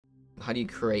How do you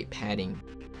create padding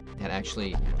that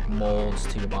actually molds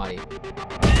to your body,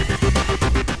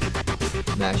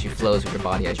 that actually flows with your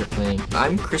body as you're playing?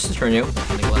 I'm Chris Saturnio.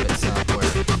 I'm the glove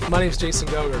itself. My name's Jason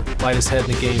Goger, lightest head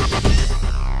in the game.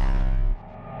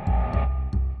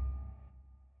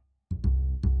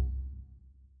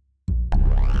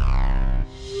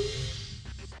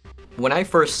 When I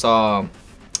first saw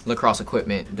lacrosse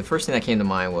equipment, the first thing that came to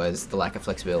mind was the lack of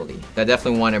flexibility. I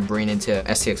definitely want to bring into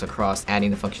STX lacrosse, adding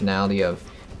the functionality of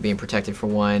being protected for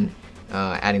one,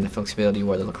 adding the flexibility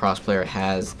where the lacrosse player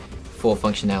has full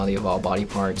functionality of all body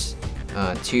parts.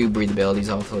 Two, breathability is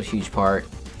also a huge part.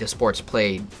 The sport's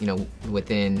played,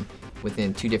 within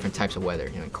two different types of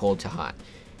weather, cold to hot.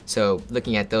 So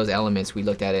looking at those elements, we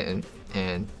looked at it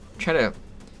and try to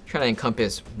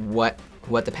encompass what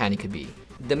the padding could be.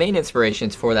 The main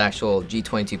inspirations for the actual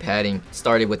G22 padding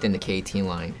started within the K18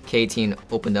 line. K18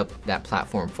 opened up that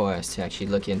platform for us to actually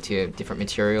look into different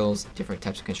materials, different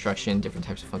types of construction, different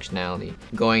types of functionality.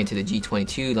 Going into the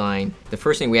G22 line, the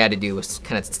first thing we had to do was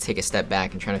kind of take a step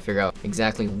back and try to figure out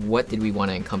exactly what did we want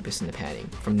to encompass in the padding.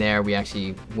 From there, we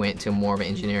actually went to more of an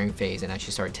engineering phase and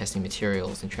actually started testing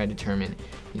materials and tried to determine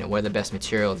what are the best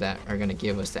materials that are going to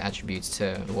give us the attributes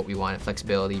to what we want: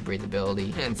 flexibility,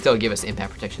 breathability, and still give us the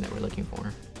impact protection that we're looking for.